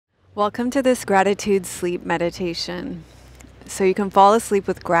Welcome to this gratitude sleep meditation so you can fall asleep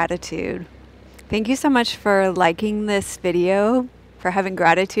with gratitude. Thank you so much for liking this video, for having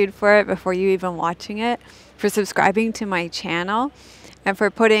gratitude for it before you even watching it, for subscribing to my channel, and for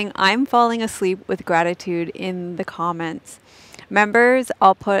putting "I'm falling asleep with gratitude" in the comments. Members,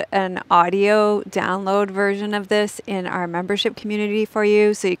 I'll put an audio download version of this in our membership community for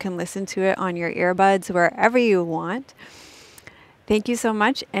you so you can listen to it on your earbuds wherever you want. Thank you so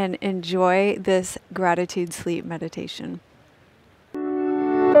much and enjoy this gratitude sleep meditation.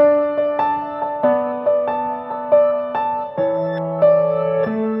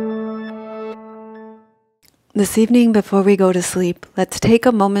 This evening, before we go to sleep, let's take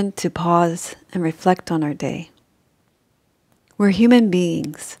a moment to pause and reflect on our day. We're human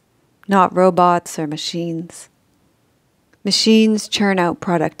beings, not robots or machines. Machines churn out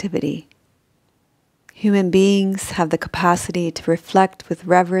productivity. Human beings have the capacity to reflect with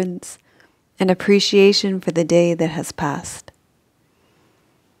reverence and appreciation for the day that has passed.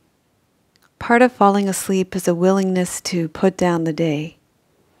 Part of falling asleep is a willingness to put down the day.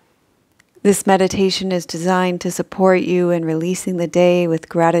 This meditation is designed to support you in releasing the day with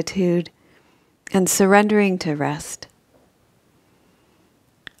gratitude and surrendering to rest.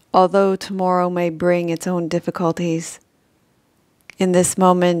 Although tomorrow may bring its own difficulties, in this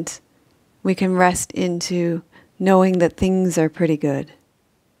moment, we can rest into knowing that things are pretty good.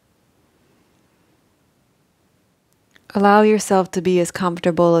 Allow yourself to be as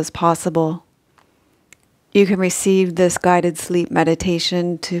comfortable as possible. You can receive this guided sleep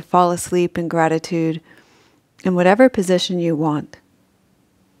meditation to fall asleep in gratitude in whatever position you want.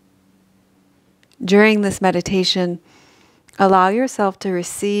 During this meditation, allow yourself to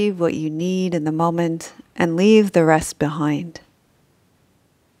receive what you need in the moment and leave the rest behind.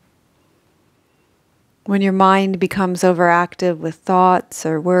 When your mind becomes overactive with thoughts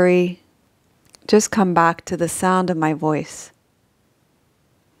or worry, just come back to the sound of my voice.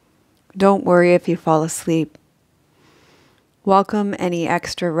 Don't worry if you fall asleep. Welcome any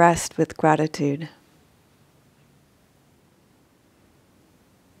extra rest with gratitude.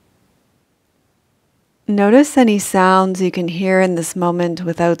 Notice any sounds you can hear in this moment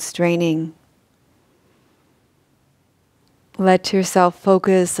without straining. Let yourself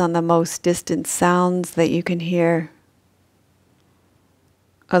focus on the most distant sounds that you can hear.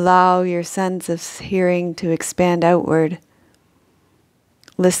 Allow your sense of hearing to expand outward,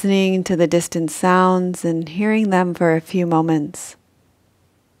 listening to the distant sounds and hearing them for a few moments.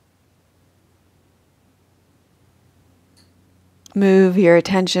 Move your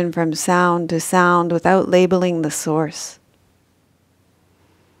attention from sound to sound without labeling the source.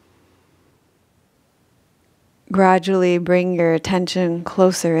 Gradually bring your attention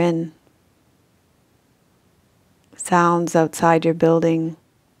closer in. Sounds outside your building,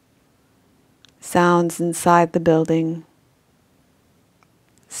 sounds inside the building,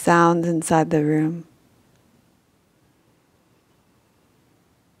 sounds inside the room.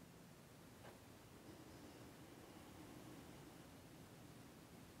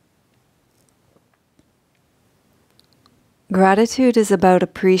 Gratitude is about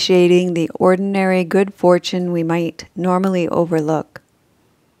appreciating the ordinary good fortune we might normally overlook.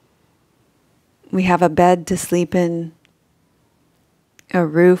 We have a bed to sleep in, a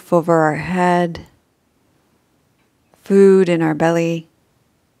roof over our head, food in our belly,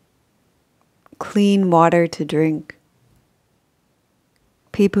 clean water to drink,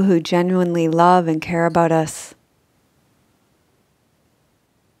 people who genuinely love and care about us.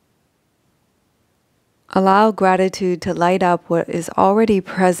 Allow gratitude to light up what is already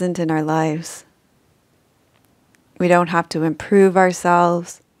present in our lives. We don't have to improve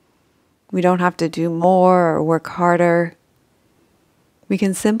ourselves. We don't have to do more or work harder. We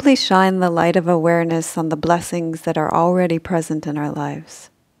can simply shine the light of awareness on the blessings that are already present in our lives.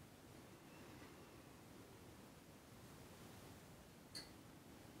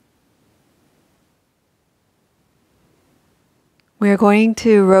 We are going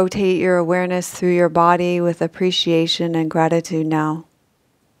to rotate your awareness through your body with appreciation and gratitude now.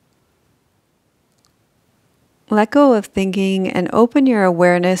 Let go of thinking and open your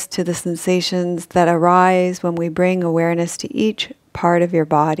awareness to the sensations that arise when we bring awareness to each part of your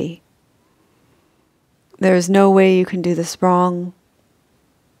body. There is no way you can do this wrong.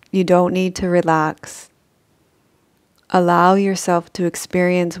 You don't need to relax. Allow yourself to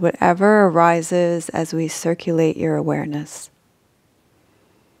experience whatever arises as we circulate your awareness.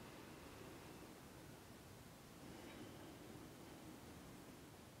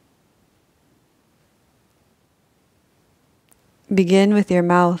 Begin with your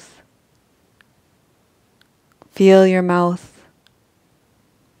mouth. Feel your mouth.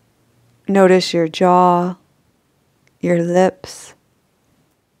 Notice your jaw, your lips,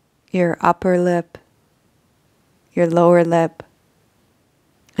 your upper lip, your lower lip,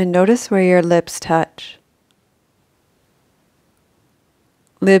 and notice where your lips touch.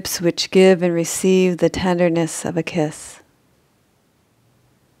 Lips which give and receive the tenderness of a kiss.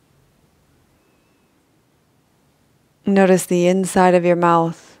 Notice the inside of your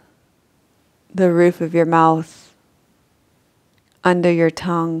mouth, the roof of your mouth, under your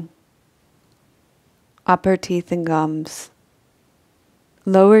tongue, upper teeth and gums,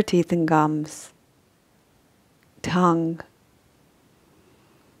 lower teeth and gums, tongue,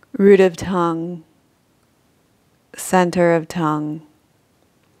 root of tongue, center of tongue,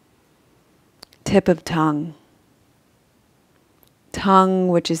 tip of tongue, tongue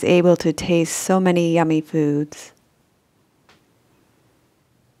which is able to taste so many yummy foods.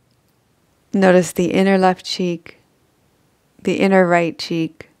 Notice the inner left cheek, the inner right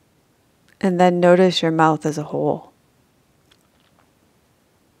cheek, and then notice your mouth as a whole.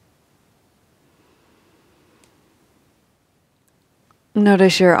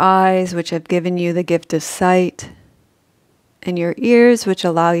 Notice your eyes, which have given you the gift of sight, and your ears, which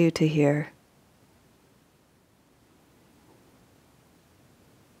allow you to hear.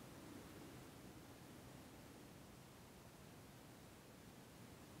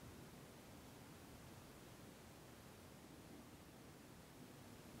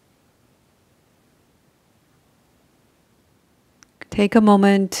 Take a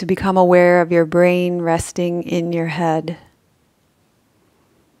moment to become aware of your brain resting in your head.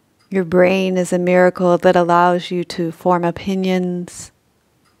 Your brain is a miracle that allows you to form opinions,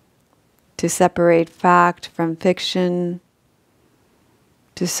 to separate fact from fiction,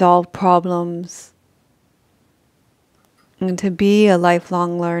 to solve problems, and to be a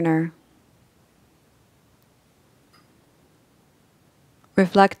lifelong learner.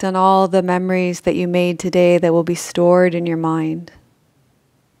 Reflect on all the memories that you made today that will be stored in your mind.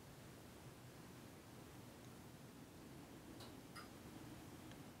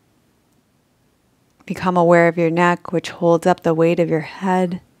 Become aware of your neck, which holds up the weight of your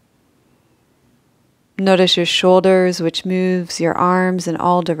head. Notice your shoulders, which moves your arms in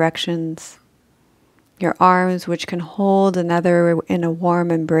all directions. Your arms, which can hold another in a warm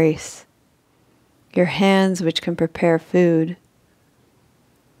embrace. Your hands, which can prepare food.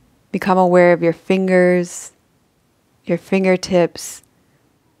 Become aware of your fingers, your fingertips,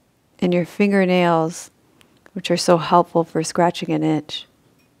 and your fingernails, which are so helpful for scratching an itch.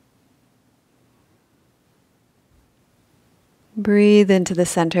 Breathe into the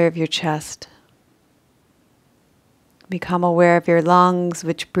center of your chest. Become aware of your lungs,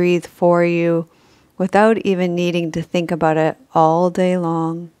 which breathe for you without even needing to think about it all day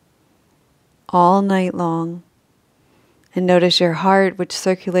long, all night long. And notice your heart, which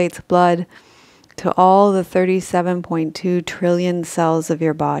circulates blood to all the 37.2 trillion cells of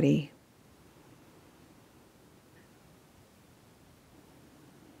your body.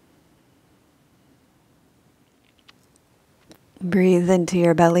 Breathe into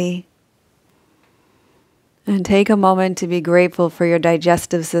your belly. And take a moment to be grateful for your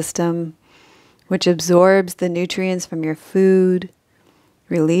digestive system, which absorbs the nutrients from your food,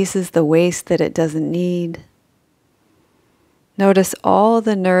 releases the waste that it doesn't need. Notice all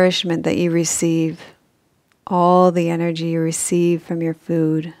the nourishment that you receive, all the energy you receive from your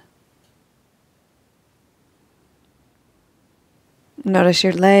food. Notice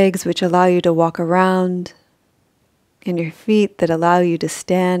your legs, which allow you to walk around, and your feet that allow you to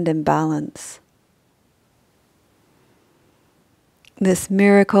stand and balance. This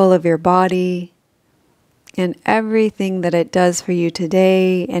miracle of your body and everything that it does for you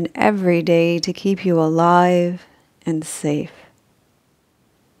today and every day to keep you alive and safe.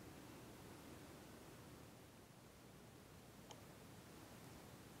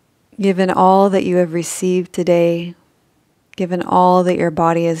 Given all that you have received today, given all that your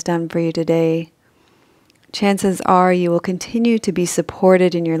body has done for you today, chances are you will continue to be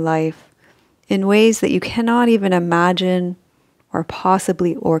supported in your life in ways that you cannot even imagine or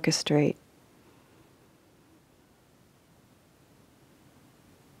possibly orchestrate.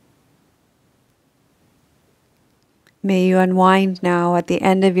 May you unwind now at the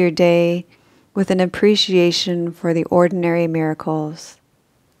end of your day with an appreciation for the ordinary miracles.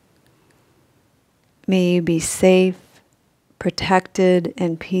 May you be safe, protected,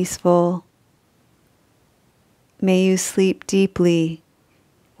 and peaceful. May you sleep deeply,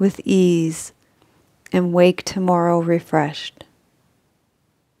 with ease, and wake tomorrow refreshed.